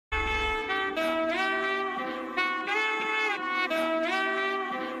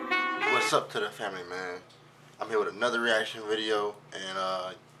What's up to the family, man? I'm here with another reaction video,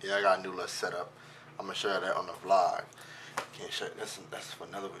 and yeah, I got a new little setup. I'm gonna show you that on the vlog. Can't show you, that's for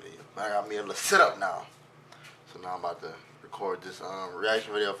another video. But I got me a little setup now. So now I'm about to record this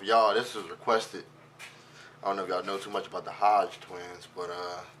reaction video for y'all. This was requested. I don't know if y'all know too much about the Hodge twins, but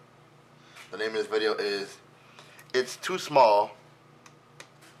the name of this video is "It's Too Small.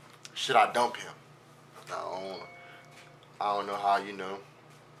 Should I Dump Him?" Now, I don't know how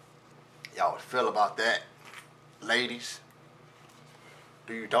y'all would feel about that, ladies.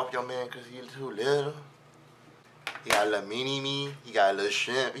 Do you dump your man because he's too little? He got a little mini-me, he got a little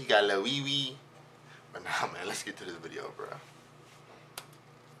shrimp, he got a little wee-wee. But nah, man, let's get to this video, bro.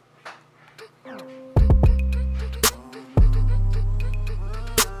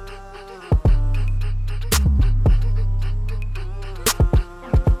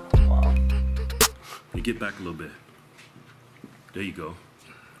 Wow. You get back a little bit. There you go.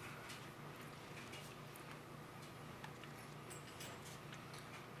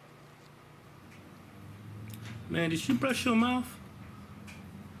 Man, did you brush your mouth?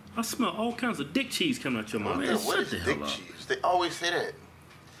 I smell all kinds of dick cheese coming out your mouth. Man, what is dick cheese? They always say that.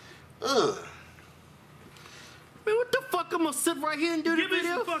 Ugh. Man, what the fuck? I'm gonna sit right here and do the video? Give me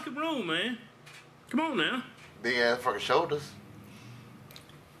some fucking room, man. Come on now. Big ass fucking shoulders.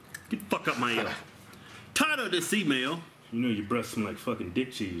 Get the fuck up my ear. Title of this email. You know your breath smell like fucking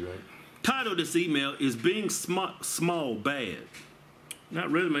dick cheese, right? Title of this email is "Being Small Bad." Not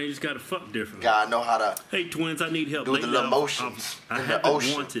really, man. You just gotta fuck differently. Gotta know how to. Hey, twins, I need help. Do the little motions. I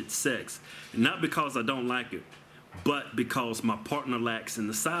haven't wanted sex, not because I don't like it, but because my partner lacks in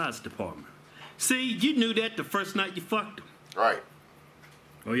the size department. See, you knew that the first night you fucked him. Right.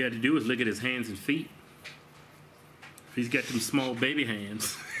 All you had to do was look at his hands and feet. If he's got them small baby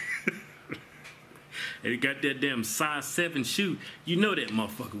hands, and he got that damn size 7 shoe, you know that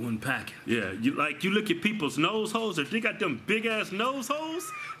motherfucker wasn't packing. Yeah, you look at people's nose holes. If they got them big ass nose holes,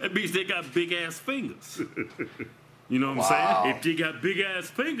 that means they got big ass fingers. You know what I'm saying? If they got big ass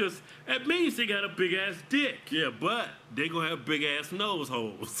fingers, that means they got a big ass dick. Yeah, but they gonna have big ass nose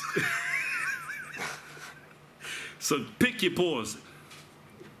holes. So pick your poison.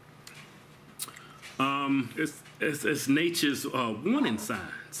 It's nature's warning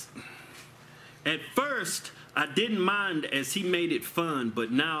signs. At first, I didn't mind as he made it fun,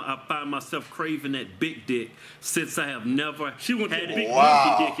 but now I find myself craving that big dick since I have never had big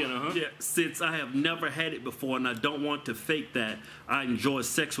dick in her. Huh? Yeah, since I have never had it before, and I don't want to fake that I enjoy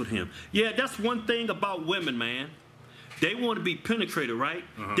sex with him. Yeah, that's one thing about women, man. They want to be penetrated, right?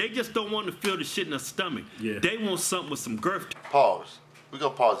 They just don't want to feel the shit in their stomach. Yeah. They want something with some girth. Pause. We're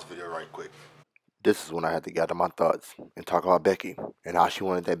gonna pause the video right quick. This is when I had to gather my thoughts and talk about Becky and how she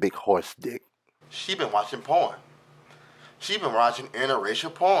wanted that big horse dick. She been watching porn. She been watching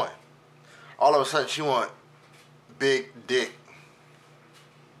interracial porn. All of a sudden she want big dick.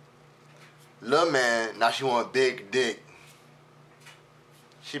 Little man, now she want big dick.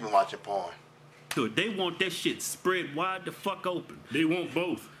 She been watching porn. They want that shit spread wide the fuck open. They want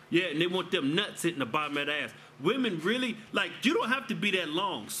both. Yeah, and they want them nuts hitting the bottom of that ass. Women really, like, you don't have to be that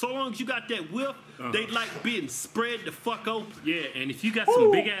long. So long as you got that whip, they like being spread the fuck open. Yeah, and if you got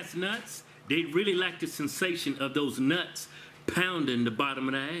some big ass nuts, they really like the sensation of those nuts pounding the bottom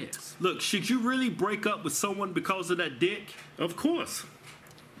of the ass. Look, should you really break up with someone because of that dick? Of course.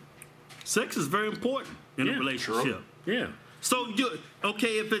 Sex is very important in a relationship. True. Yeah. So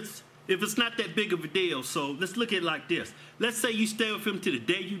okay, if it's not that big of a deal, so let's look at it like this. Let's say you stay with him to the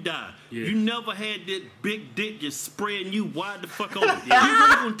day you die. Yeah. You never had that big dick just spraying you wide the fuck open. You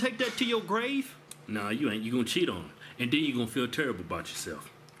really gonna take that to your grave? Nah, you ain't. You gonna cheat on him. And then you gonna feel terrible about yourself.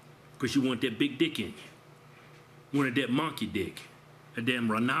 Because you want that big dick in you. You wanted that monkey dick. A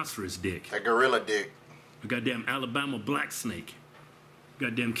damn rhinoceros dick. That gorilla dick. A goddamn Alabama black snake.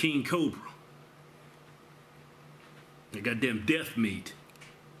 Goddamn king cobra. A goddamn death meat.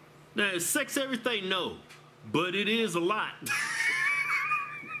 Now, is sex everything? No. But it is a lot.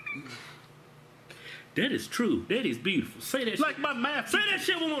 That is true. That is beautiful. Say that shit. Like my math. Say that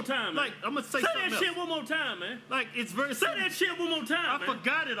shit one more time, man. Like, I'm going to say that shit one more time, man. Like, it's very simple. Say that shit one more time, man. I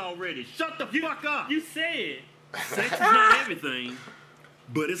forgot it already. Shut the fuck up. You said sex is not everything,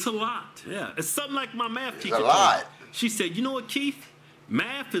 but it's a lot. Yeah. It's something like my math teacher told me. It's a lot. She said, you know what, Keith?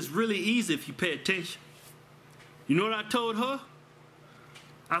 Math is really easy if you pay attention. You know what I told her?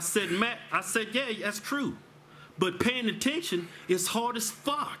 I said, yeah, that's true. But paying attention is hard as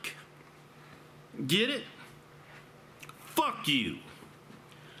fuck. Get it? Fuck you.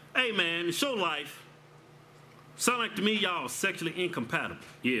 Hey, man, it's your life. Sound like to me y'all sexually incompatible.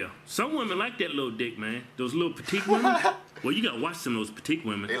 Yeah. Some women like that little dick, man. Those little petite women. Well, you gotta watch some of those petite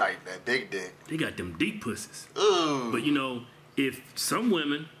women. They like that big dick. They got them deep pussies. Ooh. But you know, if some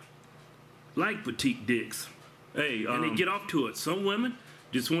women like petite dicks, hey, and they get off to it. Some women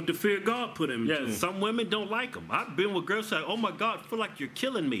just want the fear God put them into them. Some women don't like them. I've been with girls say, oh my God, I feel like you're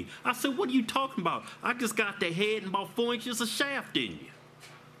killing me. I said, what are you talking about? I just got the head and about 4 inches of shaft in you.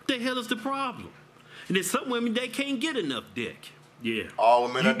 What the hell is the problem? And then some women, they can't get enough dick. Yeah. All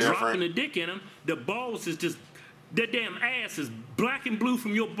women are different. You dropping the dick in them, the balls is just, that damn ass is black and blue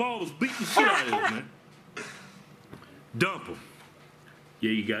from your balls beating shit out of them, man. Dump them.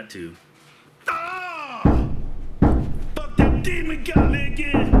 Yeah, you got to. Ah! Fuck that demon got me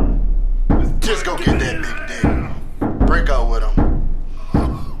again. Just go get that big dick. Break out with him.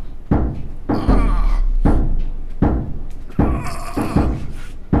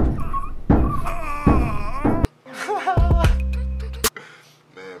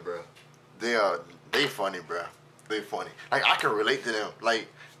 Man, bro. They funny, bro. They funny. Like, I can relate to them. Like,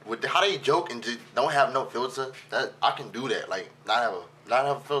 with how they joke and just don't have no filter, that I can do that. Like, not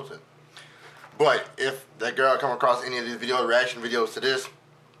have a filter. But if that girl come across any of these reaction videos to this,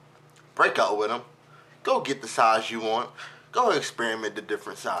 break out with them. Go get the size you want. Go experiment the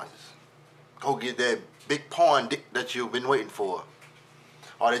different sizes. Go get that big porn dick that you've been waiting for,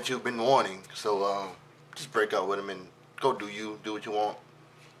 or that you've been wanting. So just break out with them and go do what you want.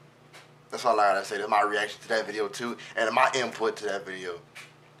 That's all I gotta say. That's my reaction to that video too, and my input to that video.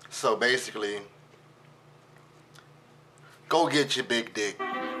 So basically, go get your big dick.